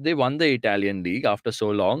 They won the Italian league after so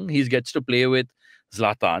long. He gets to play with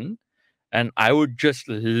Zlatan. And I would just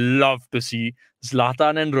love to see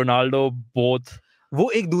Zlatan and Ronaldo both. वो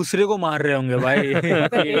एक दूसरे को मार रहे होंगे भाई.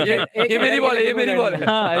 ये मेरी बॉल है, ये मेरी बॉल है.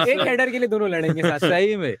 हाँ, एक हेडर के लिए दोनों लड़ेंगे साथ.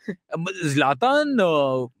 सही में. Zlatan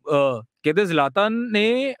कहते Zlatan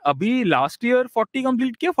ने अभी last year 40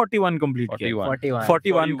 complete किया, 41 complete किया.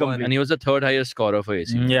 41 complete. And he was the third highest scorer for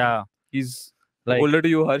AC. Yeah. He's older to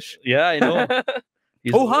you, Harsh. Yeah, I know.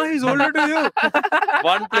 He's older to you.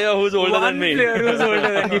 One player who's older than me. One player who's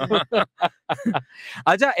older than you.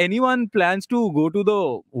 Acha, anyone plans to go to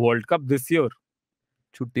the World Cup this year?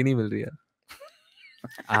 छुट्टी नहीं मिल रही है.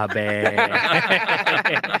 अबे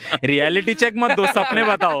reality check मत दो, सपने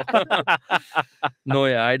बताओ. No,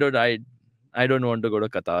 yeah, I don't want to go to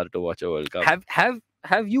Qatar to watch a World Cup.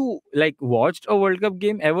 Have you like watched a World Cup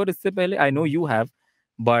game ever इससे पहले? I know you have,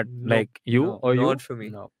 but like you or you? Not for me.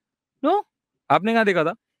 No? आपने कहाँ देखा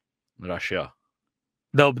था? Russia.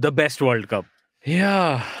 The best World Cup.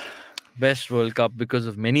 Yeah. Best World Cup because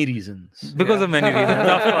of many reasons. Because of many reasons.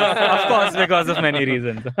 Of course, because of many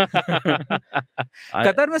reasons.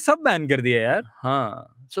 Qatar में सब ban कर दिया यार. हाँ.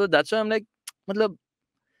 So that's why I'm like, मतलब,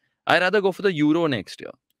 I'd rather go for the Euro next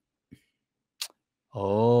year.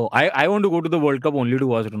 Oh, I want to go to the World Cup only to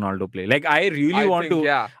watch Ronaldo play. Like I really want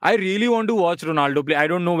to watch Ronaldo play. I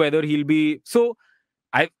don't know whether he'll be so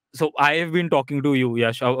I have been talking to you,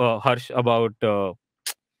 Yash, Harsh, about the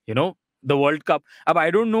World Cup. अब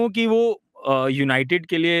I don't know कि वो United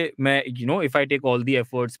के लिए मैं if I take all the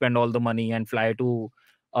effort, spend all the money and fly to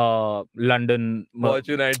London, watch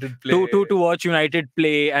United play to watch United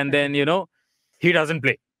play, and then he doesn't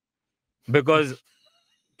play because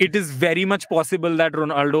it is very much possible that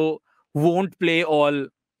Ronaldo won't play all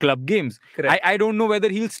club games. I don't know whether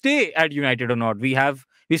he'll stay at United or not. We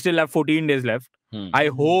still have 14 days left. I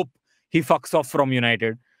hope he fucks off from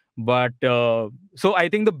United. But so I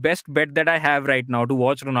think the best bet that I have right now to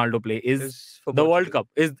watch Ronaldo play is the World Cup.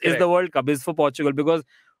 Is the World Cup is for Portugal, because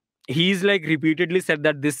he's like repeatedly said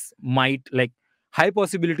that this might, like, high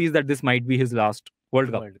possibilities that this might be his last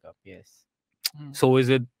World Cup. Yes. So is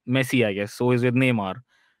with Messi, I guess. So is with Neymar.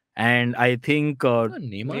 And I think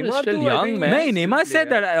Neymar is still young, man. Neymar said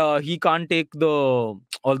that he can't take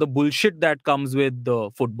all the bullshit that comes with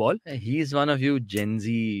football. He's one of you Gen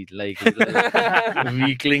Z, like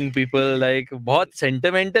weakling people, like बहुत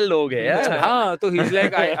sentimental लोग हैं यार. हाँ, तो he's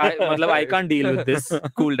like, I can't deal with this.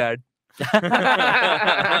 Cool dad.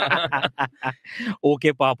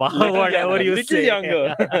 Okay, Papa. Whatever you say.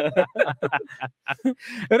 Younger.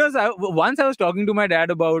 Once I was talking to my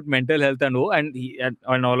dad about mental health and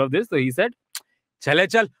all of this, so he said,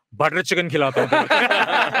 "Chal, butter chicken khilata hu."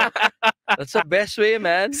 That's the best way,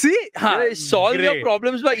 man. See, solve your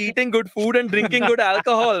problems by eating good food and drinking good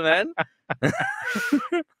alcohol, man.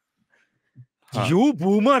 You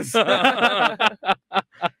boomers.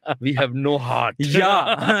 We have no heart.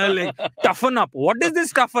 Yeah, like toughen up. What is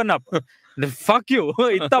this toughen up? Fuck you.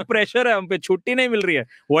 इतना pressure है हम पे, छुट्टी नहीं मिल रही है.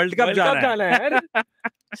 World Cup जाना है.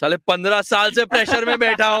 साले 15 साल से pressure में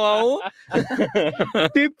बैठा हुआ हूँ.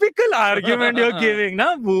 Typical argument you're giving,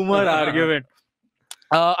 na? Boomer argument.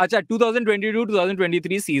 Acha,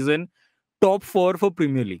 2022-2023 season, top 4 for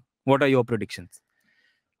Premier League. What are your predictions?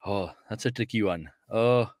 Oh, that's a tricky one.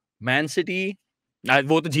 Man City.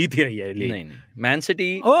 वो तो जीत ही रही है. नहीं. Man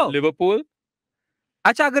City, Liverpool.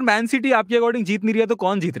 अच्छा, अगर Man City आपके अकॉर्डिंग जीत नहीं रही है तो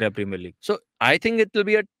कौन जीत रहा है premiere league? So I think it will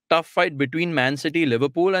be a tough fight between Man City,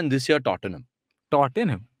 Liverpool, and this year Tottenham.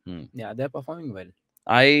 Yeah, they're performing well.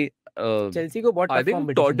 Chelsea को बहुत I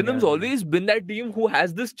think Tottenham's always been that team who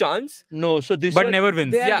has this chance. No, so this but year, never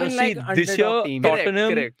wins. Yeah, see, this year team.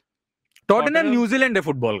 Correct. Tottenham New Zealand है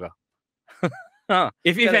football का.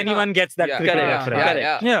 If anyone gets that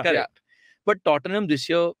correct. Yeah. But Tottenham this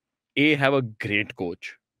year, have a great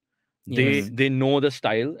coach. They know the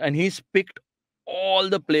style, and he's picked all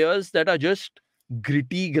the players that are just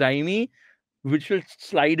gritty, grimy, which will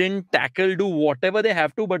slide in, tackle, do whatever they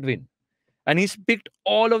have to, but win. And he's picked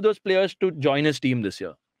all of those players to join his team this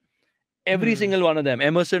year. Every single one of them.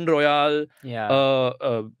 Emerson Royal,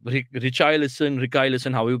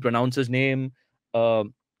 Richarlison, how you pronounce his name.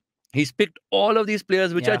 He's picked all of these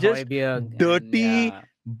players which are just dirty,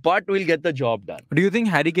 but will get the job done. Do you think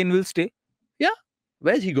Harry Kane will stay? Yeah.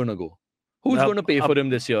 Where's he going to go? Who's going to pay for him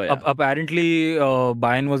this year? Yeah? Apparently,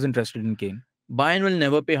 Bayern was interested in Kane. Bayern will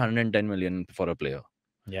never pay 110 million for a player.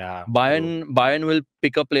 Yeah. Bayern will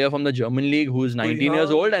pick a player from the German league who's 19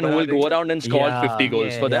 years old and who will go around and score 50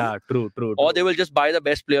 goals for them. Yeah, true. Or they will just buy the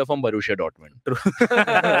best player from Borussia Dortmund.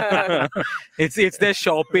 It's their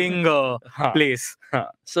shopping place.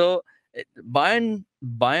 So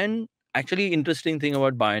Bayern, actually interesting thing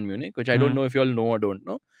about Bayern Munich, which I don't know if you all know or don't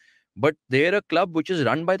know, but they're a club which is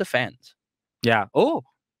run by the fans. Yeah. Oh.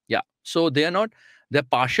 Yeah. So their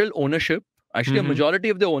partial ownership, actually a majority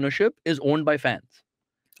of the ownership is owned by fans.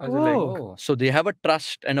 Oh. So they have a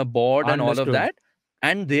trust and a board and all of that.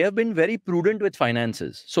 And they have been very prudent with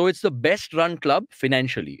finances. So it's the best run club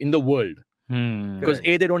financially in the world. Because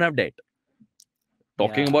they don't have debt.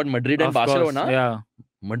 Talking about Madrid and Of Barcelona, course,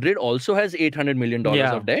 Madrid also has $800 million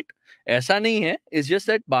of debt. Aisa nahi hai. It's just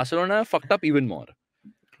that Barcelona fucked up even more.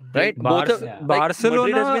 Right? Barcelona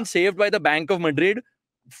Madrid has been saved by the Bank of Madrid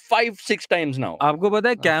 5-6 times now. आपको पता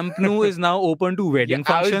है Camp Nou is now open to wedding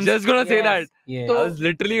functions. I was just gonna say that. Yeah. I was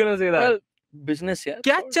literally gonna say that. Well, business, yeah.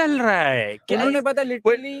 क्या चल रहा है? उन्होंने पता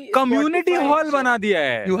literally Community hall बना दिया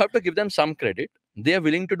है. You have to give them some credit. They are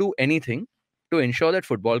willing to do anything to ensure that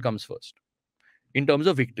football comes first. In terms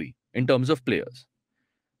of victory, in terms of players.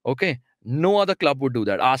 Okay? No other club would do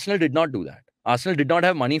that. Arsenal did not do that. Arsenal did not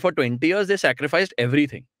have money for 20 years. They sacrificed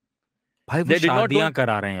everything. भाई वो शादियां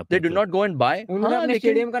करा रहे हैं. They did not go and buy. उन्होंने अपने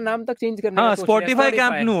stadium का नाम तक चेंज करने हाँ, Spotify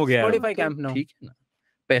Camp Nou हो गया. Spotify Camp Nou. ठीक है ना.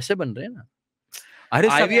 पैसे बन रहे हैं ना. अरे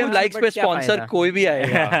IVM likes पे स्पॉन्सर कोई भी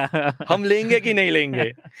आएगा. हम लेंगे कि नहीं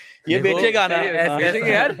लेंगे? ये बेचेगा ना.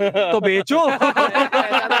 बेचेंगे यार. तो बेचो.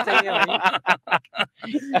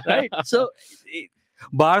 Right. So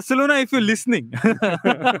Barcelona, if you're listening.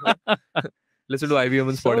 Listen to IVM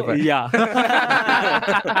on Spotify. Yeah.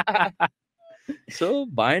 So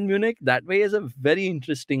Bayern Munich that way is a very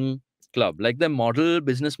interesting club. Like the model,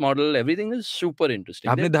 business model, everything is super interesting.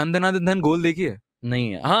 आपने धन धना धन गोल देखी है?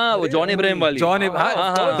 नहीं है. हाँ, वो जॉन इब्राहिम वाली.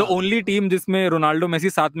 The only team जिसमें रोनाल्डो मेसी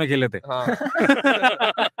साथ में खेले थे.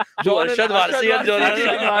 जो अरशद वारसी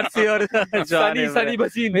और सनी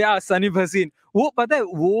भसीन. या सनी भसीन. वो पता है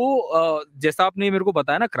वो जैसा आपने मेरे को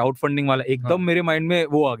बताया ना क्राउड फंडिंग वाला एकदम मेरे माइंड में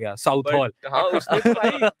वो आ गया साउथ हॉल. हाँ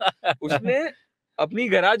उसने अपनी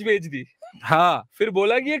गराज बेच दी. हाँ फिर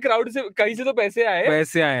बोला कि ये क्राउड से कहीं से तो पैसे आए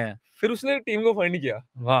हैं. फिर उसने टीम को फंड किया.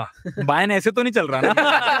 वाह बायर्न ऐसे तो नहीं चल रहा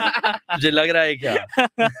ना. मुझे लग रहा है क्या.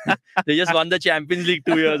 They just won the Champions League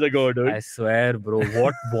 2 years ago, dude. I swear, bro.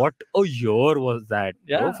 What a year was that,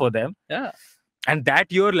 bro, for them. Yeah. And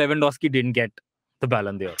that year Lewandowski didn't get the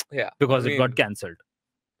Ballon d'Or. Yeah. Because it got cancelled.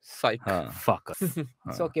 Psych. Fuck us.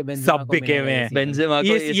 सब बिके हुए हैं. Benzema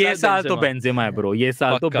ये साल तो Benzema है, bro. ये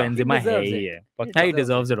साल तो Benzema है ही है. He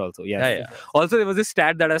deserves it also. Yes. Yeah. Also, there was a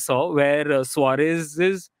stat that I saw where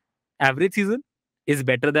Suarez's average season is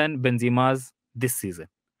better than Benzema's this season.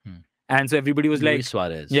 And so everybody was like,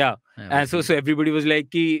 Suarez. Yeah. And so everybody was like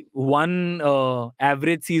कि one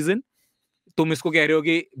average season तुम इसको कह रहे हो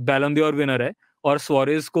कि Ballon d'Or winner है और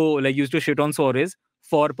Suarez को like used to shit on Suarez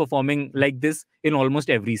for performing like this in almost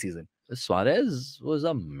every season. Suarez was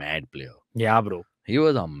a mad player. Yeah, bro. He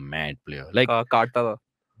was a mad player. Like काटता था.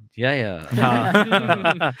 Yeah.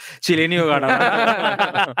 Chileni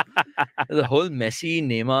hoga. The whole Messi,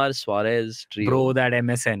 Neymar, Suarez trio. Bro, that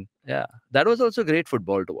MSN. Yeah. That was also great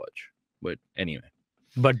football to watch. But anyway.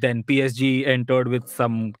 But then PSG entered with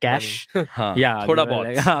some cash. Yeah. थोड़ा बहुत.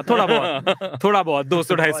 थोड़ा बहुत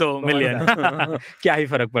 200-250 million. क्या ही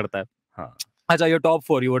फर्क पड़ता है. हाँ. अच्छा, your top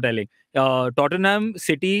 4 you were telling. Tottenham,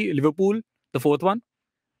 City, Liverpool, the fourth one?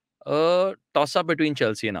 Toss up between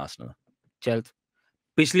Chelsea and Arsenal. Chelsea.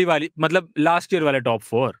 पिछली वाली मतलब last year वाले top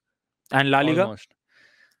 4. And La Liga? Almost.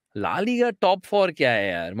 La Liga top 4 क्या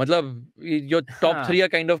है यार? मतलब your top 3 are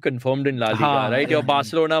kind of confirmed in La Liga, right? Your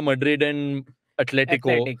Barcelona, Madrid and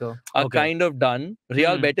Atletico are kind of done.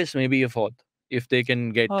 Real Betis may be a fourth if they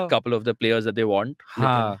can get a couple of the players that they want.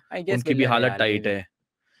 I guess उनकी भी हालत tight है.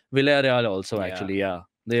 Villarreal also actually, yeah.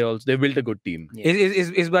 They built a good team.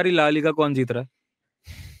 इस बारी La Liga कौन जीत रहा है?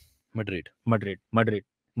 Madrid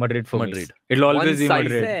for Madrid. me. It'll always be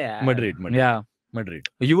Madrid. Madrid. Yeah. Madrid.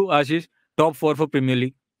 You, Ashish, top 4 for Premier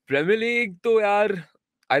League? Premier League तो यार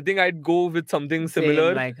I think I'd go with something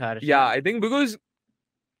similar. Yeah, I think because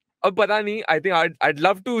अब पता नहीं, I think I'd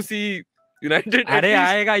love to see United. अरे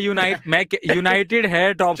आएगा United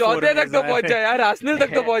है top 4 चौथे तक तो पहुंच जाए यार, Arsenal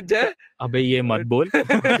तक तो पहुंच जाए. अबे ये मत बोल.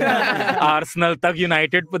 Arsenal तक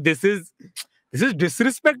United, this is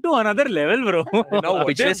disrespect to another level, bro.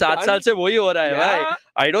 पिछले 7 साल से वही हो रहा है भाई.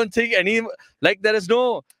 I don't think there is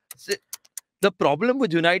no. The problem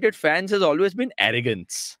with United fans has always been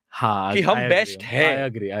arrogance. हाँ, कि हम I best agree. है. I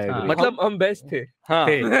agree. मतलब हम best थे. हाँ,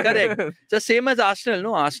 थे. correct. It's the same as Arsenal.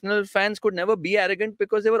 No, Arsenal fans could never be arrogant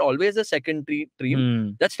because they were always the second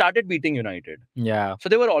team that started beating United. Yeah. So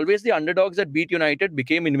they were always the underdogs that beat United,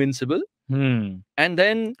 became invincible. And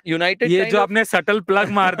then United ये kind जो of... आपने subtle plug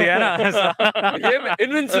मार दिया ना, Became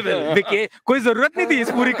invincible. कोई जरूरत नहीं थी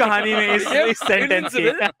इस पूरी कहानी में इस सेंटेंस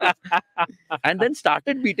की. And then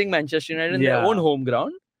started beating Manchester United in their own home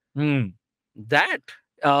ground. That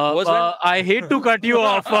was when... I hate to cut you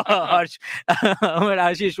off, Harsh. But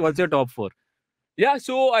Ashish, what's your top 4? Yeah,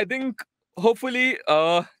 so I think hopefully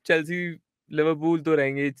Chelsea, Liverpool to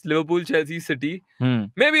रहेंगे. It's Liverpool, Chelsea, City.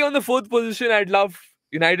 Maybe on the 4th position, I'd love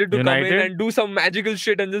United to come in and do some magical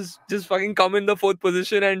shit and just fucking come in the 4th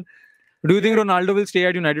position. And do you think Ronaldo will stay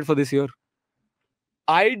at United for this year?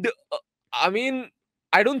 I mean,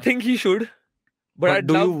 I don't think he should. But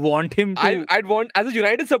do you want him to? I'd want, as a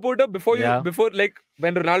United supporter, before like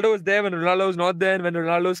when Ronaldo was there, when Ronaldo was not there, and when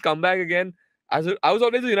Ronaldo's come back again, I was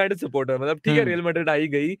always a United supporter. मतलब ठीक है, Real Madrid आई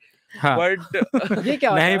गई, but ये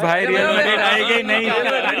क्या नहीं भाई, Real Madrid आई गई नहीं. Real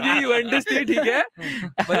Madrid थी, Juventus थी, ठीक है.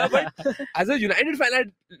 But as a United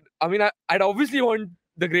fan, I'd obviously want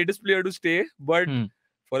the greatest player to stay, but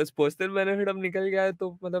for his personal benefit अब निकल गया है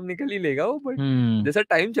तो मतलब निकल ही लेगा वो. But जैसा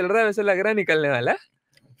टाइम चल रहा है वैसा लग रहा है निकलने वाला है.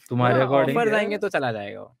 तुम्हारे अकॉर्डिंग ऑफर जाएंगे तो चला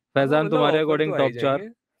जाएगा. फैजान, तुम्हारे अकॉर्डिंग टॉप 4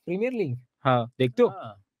 प्रीमियर लीग? हाँ, देखते हो?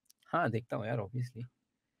 हाँ देखता हूँ यार, ऑब्वियसली.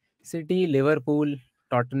 सिटी, लिवरपूल,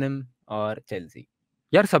 टॉटनहम और चेल्सी.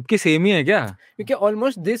 यार सबके सेम ही है क्या? क्योंकि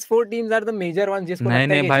almost this 4 teams are the major once जिसको लगता है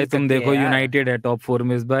नहीं भाई, तुम देखो यूनाइटेड है टॉप 4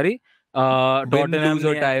 में इस बारी. Tottenham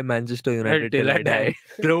or tie Manchester United till I die.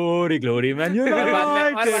 Glory man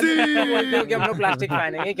United. कि हम लोग प्लास्टिक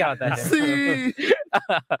फैन है, ये क्या होता है?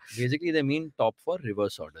 Basically they mean top 4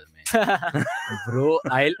 reverse order में. Bro,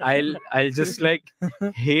 I'll just like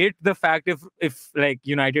hate the fact if like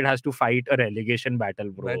United has to fight a relegation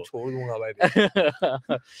battle, bro. मैं छोड़ दूंगा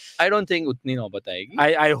भाई. I don't think उतनी नौबत आएगी.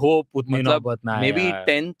 I hope उतनी नौबत ना आए. Maybe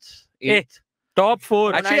 10th, 8th. Top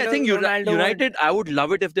 4. Actually, I think United, I would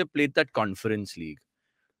love it if they played that Conference League.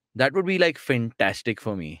 That would be like fantastic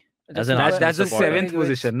for me. That's the 7th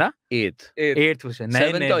position, na? 8th position.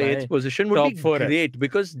 7th or 8th position would be great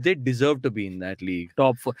because they deserve to be in that league.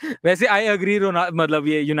 Top 4. वैसे I agree, मतलब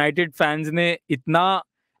ये United fans ने इतना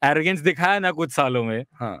arrogance दिखाया ना कुछ सालों में.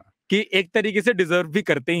 हाँ. कि एक तरीके से डिजर्व भी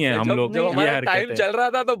करते ही हैं हम लोग. जब हमारा टाइम चल रहा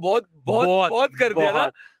था तो बहुत कर दिया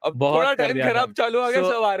था. अब थोड़ा टाइम खराब चालू आ गया,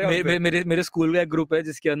 सब आ रहे हैं. मेरे स्कूल का एक ग्रुप है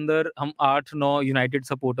जिसके अंदर हम 8-9 यूनाइटेड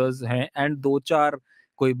सपोर्टर्स हैं एंड 2-4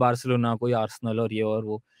 कोई बार्सिलोना, कोई आर्सेनल और ये और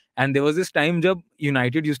वो. And there was this time जब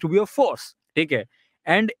United used to be a force, ठीक है.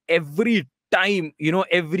 एंड एवरी टाइम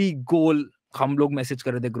एवरी गोल हम लोग मैसेज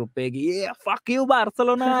कर रहे थे ग्रुप पे कि ये फक यू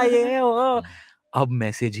बार्सिलोना, ये वो. अब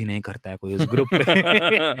मैसेज ही नहीं करता है कोई उस ग्रुप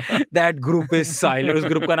पे. That group is silent. उस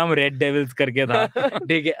ग्रुप का नाम रेड डेविल्स करके था,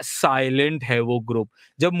 ठीक है. साइलेंट है वो ग्रुप.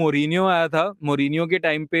 जब मोरिनियो आया था, मोरिनियो के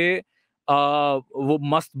टाइम पे वो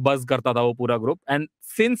मस्त बज करता था वो पूरा ग्रुप. एंड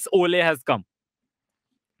सिंस ओले हैज कम,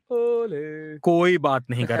 कोई बात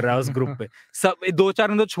नहीं कर रहा है उस ग्रुप पे. सब 2-4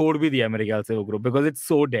 ने तो छोड़ भी दिया मेरे ख्याल से वो group, because it's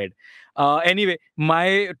so dead. Anyway,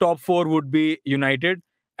 my top 4 would be united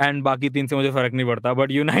and बाकी 3 से मुझे फर्क नहीं पड़ता,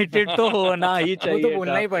 बट यूनाइटेड तो होना ही चाहिए. वो तो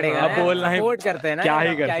बोलना ही पड़ेगा. बोलना ही सपोर्ट करते हैं ना, क्या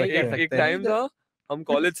ही कर सकते हैं. एक टाइम था हम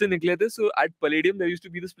कॉलेज से निकले थे, so at Palladium there used to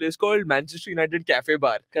be this place called Manchester United Cafe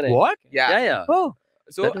Bar. Correct. What? Yeah. Oh,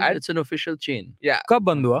 so it's an official chain. Yeah. कब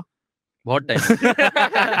बंद हुआ? बहुत टाइम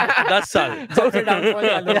 10 साल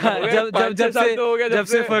जब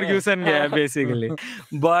से फर्ग्यूसन गया basically.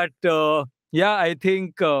 But yeah, I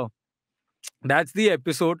think that's the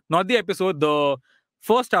episode. Not the episode, the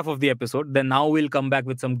first half of the episode. Then now we'll come back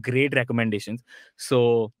with some great recommendations.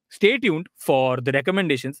 So stay tuned for the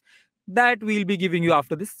recommendations that we'll be giving you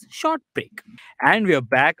after this short break. And we are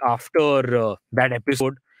back after that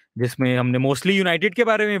episode जिसमें हमने mostly United के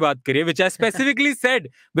बारे में बात करी है, which I specifically said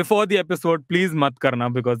before the episode, please मत करना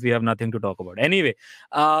because we have nothing to talk about. Anyway,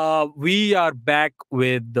 we are back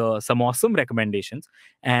with some awesome recommendations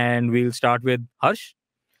and we'll start with Harsh.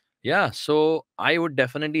 Yeah, so I would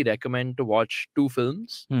definitely recommend to watch 2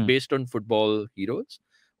 films based on football heroes.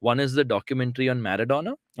 One is the documentary on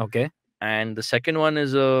Maradona. Okay. And the second one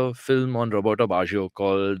is a film on Roberto Baggio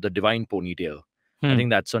called The Divine Ponytail. I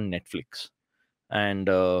think that's on Netflix. And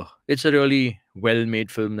it's a really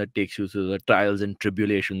well-made film that takes you through the trials and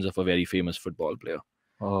tribulations of a very famous football player.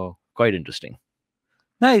 Oh. Quite interesting.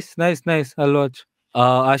 Nice. I'll watch.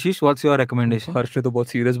 Ashish, what's your recommendation? हर्ष ने तो बहुत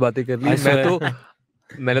serious बातें कर ली. मैं तो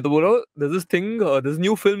मैंने तो बोला there's this thing, there's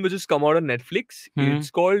new film which has come out on Netflix. It's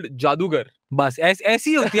called जादूगर. बस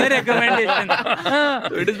ऐसी होती है recommendation.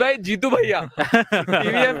 So it is by Jitu भैया.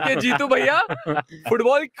 TVF के जीतू भैया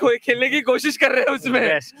फुटबॉल खेलने की कोशिश कर रहे हैं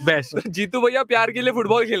उसमें. Best. जीतू भैया प्यार के लिए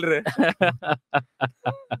फुटबॉल खेल रहे हैं.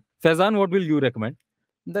 Faizan, what will you recommend?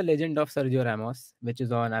 The Legend of Sergio Ramos, which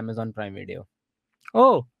is on Amazon Prime Video.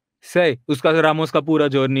 Oh, सही. उसका रामोस का पूरा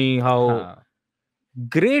जर्नी, how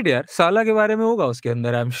ग्रेट यार. साला के बारे में होगा उसके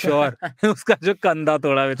अंदर, आई एम श्योर. उसका जो कंधा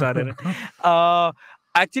तोड़ा बेचारे ने.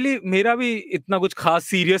 एक्चुअली मेरा भी इतना कुछ खास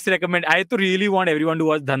सीरियस रेकमेंड. आई तो really want everyone to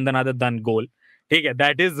watch धन धनाधन धन गोल. ठीक है,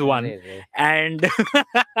 that is one. And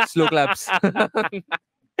Slow claps.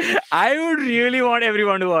 I would really want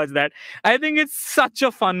everyone to watch that. I think it's such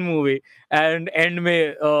a fun movie. And end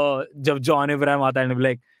में जब जॉन इब्राहिम आता है,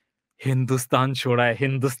 like Hindustan छोड़ा है,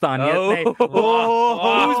 हिंदुस्तानियत नहीं.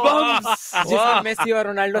 जिसमें मेसी और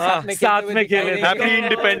रोनाल्डो साथ में खेले. Happy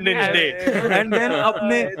independence day. And then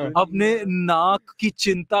अपने नाक की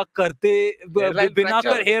चिंता करते बिना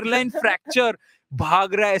कर एयरलाइन फ्रैक्चर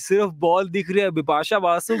भाग रहा है, सिर्फ बॉल दिख रही है, बिपाशा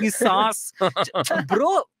बासु की सांस.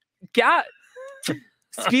 ब्रो क्या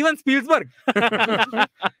स्टीवन स्पील्सबर्ग.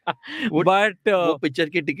 बट वो पिक्चर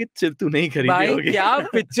की टिकट सिर्फ तू नहीं खरीदी होगी. क्या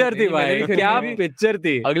पिक्चर थी भाई, क्या पिक्चर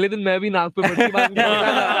थी. अगले दिन मैं भी नाक पे पट्टी बांध के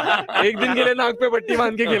खेला था. एक दिन के लिए नाक पे पट्टी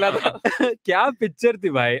बांध के खेला था. क्या पिक्चर थी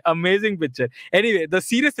भाई, amazing picture. Anyway, the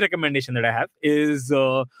serious recommendation that I have is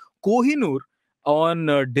Kohinoor on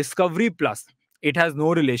Discovery Plus. It has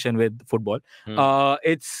no relation with football.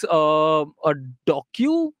 It's a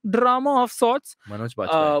docu-drama of sorts.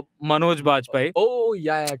 Manoj Bajpayee. Oh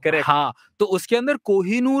yeah, correct. हाँ, तो उसके अंदर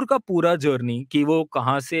कोहिनूर का पूरा जर्नी कि वो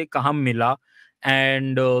कहाँ से कहाँ मिला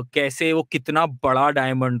एंड कैसे वो कितना बड़ा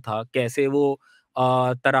डायमंड था, कैसे वो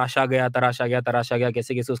तराशा गया,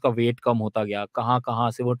 कैसे कैसे उसका वेट कम होता गया,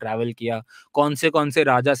 कहाँ से वो ट्रैवल किया, कौन से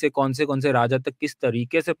राजा से कौन से राजा तक किस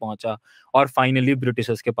तरीके से पहुंचा और फाइनली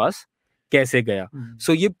ब्रिटिशर्स के पास कैसे गया.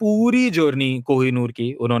 सो ये पूरी जर्नी कोहिनूर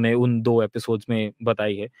की उन्होंने उन 2 एपिसोड्स में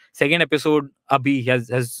बताई है. सेकेंड एपिसोड अभी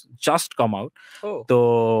हैज जस्ट कम आउट.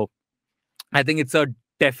 तो I think it's a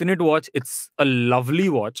definite watch. It's a lovely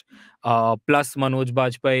watch. Plus Manoj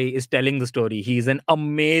Bajpayee is telling the story. He's an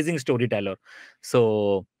amazing storyteller. So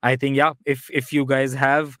I think if you guys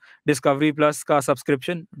have Discovery Plus का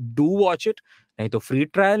subscription, do watch it. नहीं तो free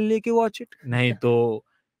trial लेके watch it. नहीं तो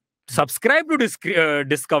subscribe to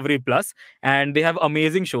Discovery Plus and they have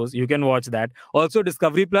amazing shows. You can watch that. Also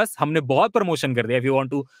Discovery Plus हमने बहुत promotion कर दिया. If you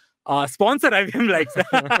want to sponsor IVM likes.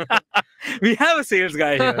 We have a sales guy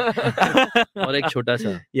here. और एक छोटा सा.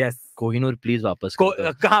 Yes. कोहिनूर प्लीज वापस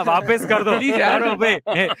कहाँ वापस कर दो प्लीज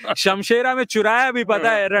यार. शमशेरा में चुराया भी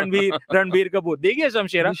पता है रणबीर कपूर. देखिए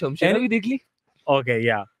शमशेरा भी देख ली. Okay,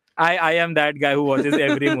 yeah. I am that guy who watches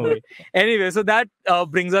every movie. Anyway, so that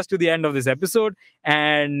brings us to the end of this episode.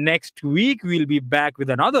 And next week, we'll be back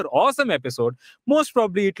with another awesome episode. Most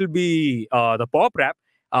probably, it will be the pop rap.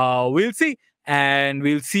 We'll see. And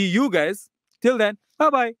we'll see you guys. Till then,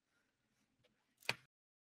 bye-bye.